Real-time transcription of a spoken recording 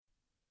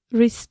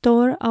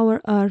Restore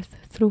Our Earth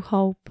Through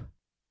Hope,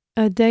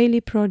 a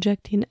daily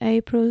project in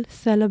April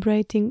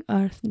celebrating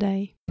Earth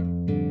Day.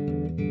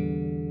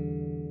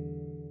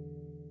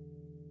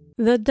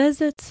 The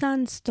desert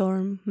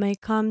sandstorm may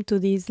come to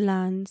these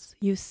lands,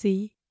 you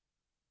see.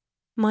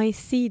 My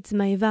seeds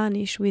may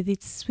vanish with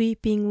its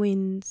sweeping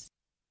winds.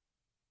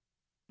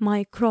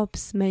 My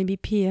crops may be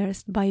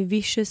pierced by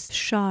vicious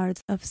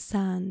shards of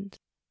sand,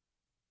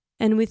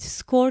 and with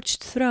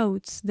scorched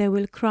throats they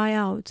will cry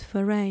out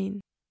for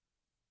rain.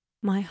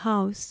 My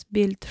house,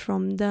 built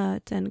from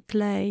dirt and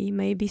clay,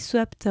 may be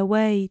swept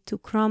away to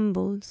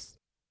crumbles,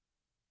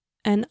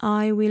 and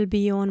I will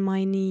be on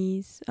my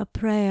knees, a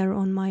prayer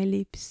on my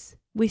lips,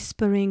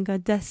 whispering a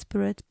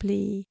desperate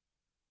plea.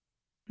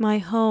 My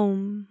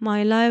home,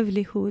 my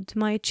livelihood,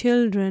 my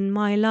children,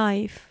 my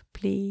life,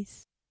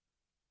 please.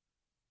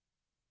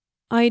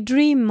 I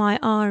dream my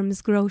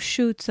arms grow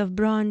shoots of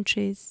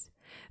branches,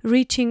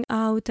 reaching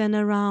out and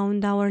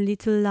around our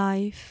little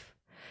life,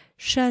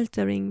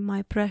 sheltering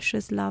my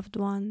precious loved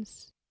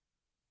ones.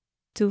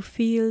 To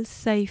feel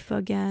safe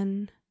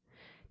again,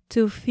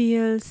 to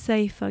feel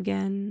safe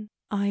again,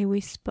 I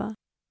whisper.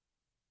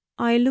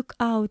 I look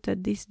out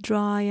at this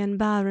dry and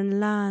barren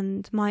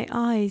land, my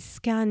eyes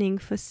scanning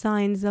for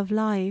signs of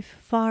life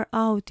far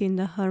out in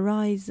the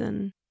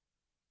horizon.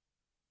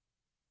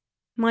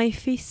 My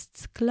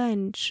fists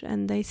clench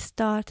and they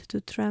start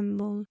to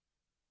tremble.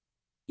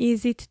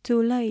 Is it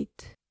too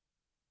late?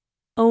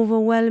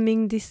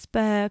 Overwhelming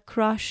despair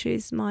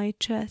crushes my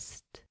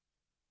chest,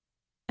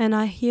 and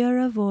I hear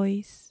a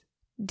voice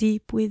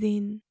deep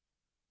within.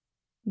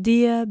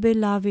 Dear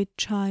beloved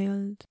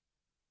child,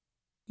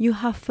 you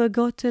have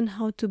forgotten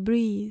how to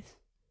breathe,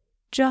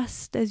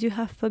 just as you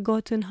have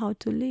forgotten how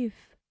to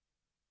live.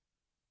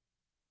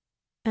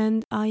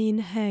 And I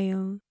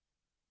inhale,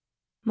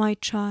 my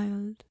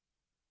child,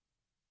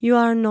 you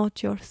are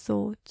not your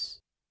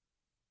thoughts.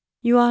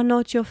 You are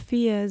not your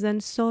fears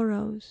and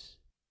sorrows.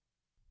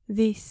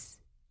 This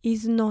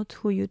is not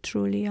who you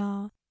truly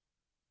are.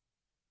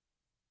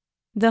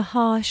 The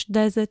harsh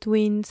desert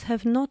winds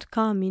have not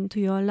come into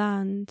your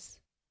lands.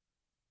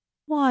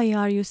 Why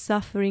are you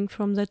suffering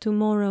from the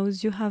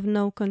tomorrows you have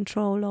no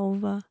control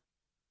over?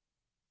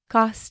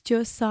 Cast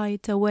your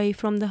sight away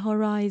from the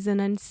horizon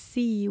and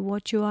see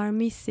what you are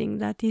missing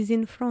that is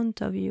in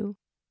front of you.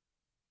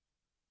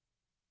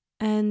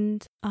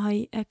 And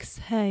I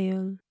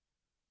exhale.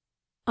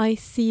 I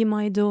see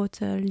my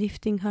daughter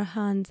lifting her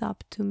hands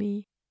up to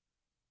me.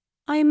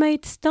 I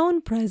made stone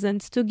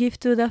presents to give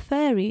to the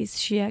fairies,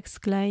 she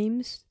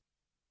exclaims,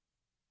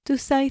 to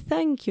say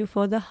thank you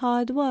for the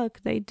hard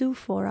work they do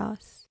for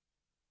us,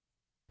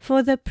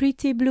 for the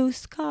pretty blue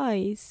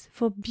skies,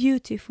 for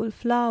beautiful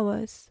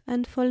flowers,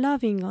 and for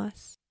loving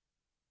us.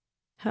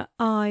 Her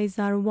eyes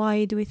are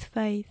wide with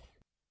faith,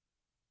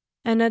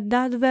 and at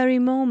that very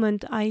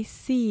moment I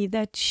see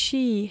that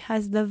she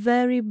has the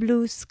very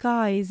blue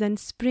skies and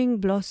spring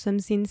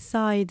blossoms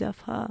inside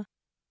of her.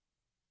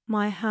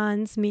 My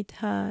hands meet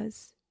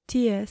hers,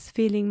 tears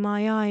filling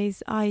my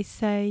eyes. I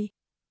say,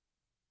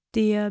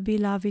 dear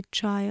beloved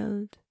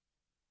child,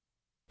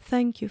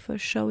 thank you for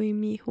showing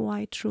me who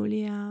I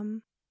truly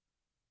am.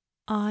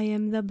 I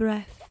am the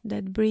breath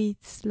that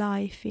breathes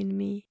life in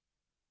me.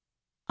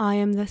 I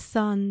am the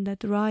sun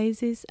that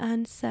rises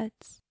and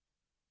sets.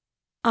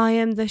 I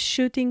am the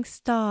shooting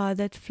star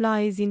that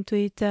flies into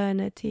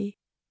eternity.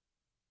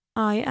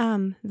 I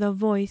am the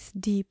voice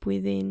deep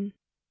within.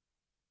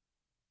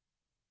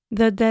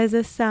 The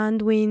desert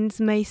sand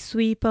winds may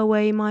sweep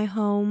away my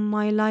home,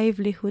 my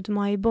livelihood,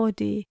 my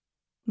body,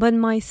 but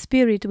my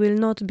spirit will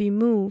not be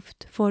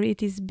moved, for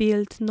it is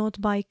built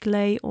not by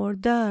clay or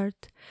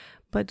dirt,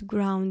 but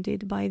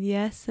grounded by the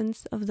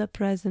essence of the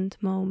present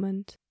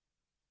moment.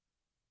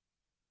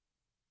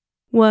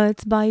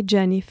 Words by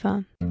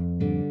Jennifer.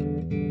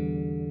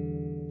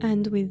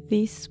 And with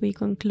this we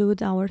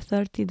conclude our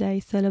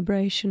 30-day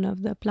celebration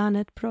of the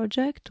Planet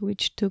Project,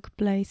 which took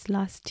place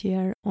last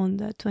year on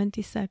the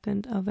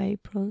 22nd of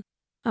April.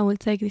 I will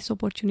take this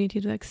opportunity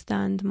to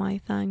extend my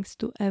thanks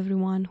to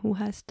everyone who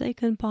has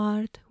taken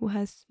part, who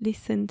has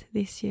listened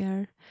this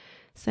year,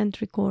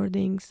 sent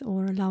recordings,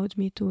 or allowed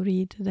me to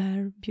read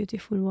their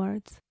beautiful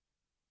words.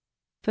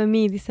 For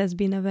me, this has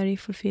been a very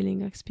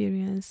fulfilling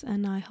experience,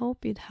 and I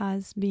hope it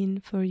has been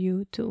for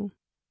you too.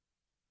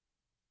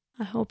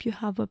 I hope you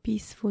have a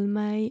peaceful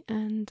May,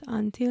 and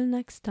until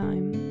next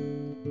time.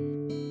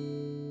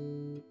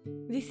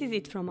 This is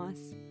it from us.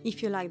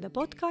 If you like the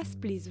podcast,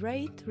 please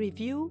rate,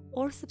 review,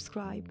 or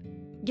subscribe.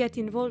 Get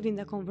involved in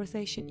the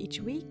conversation each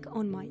week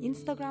on my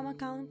Instagram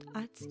account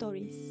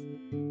 @stories.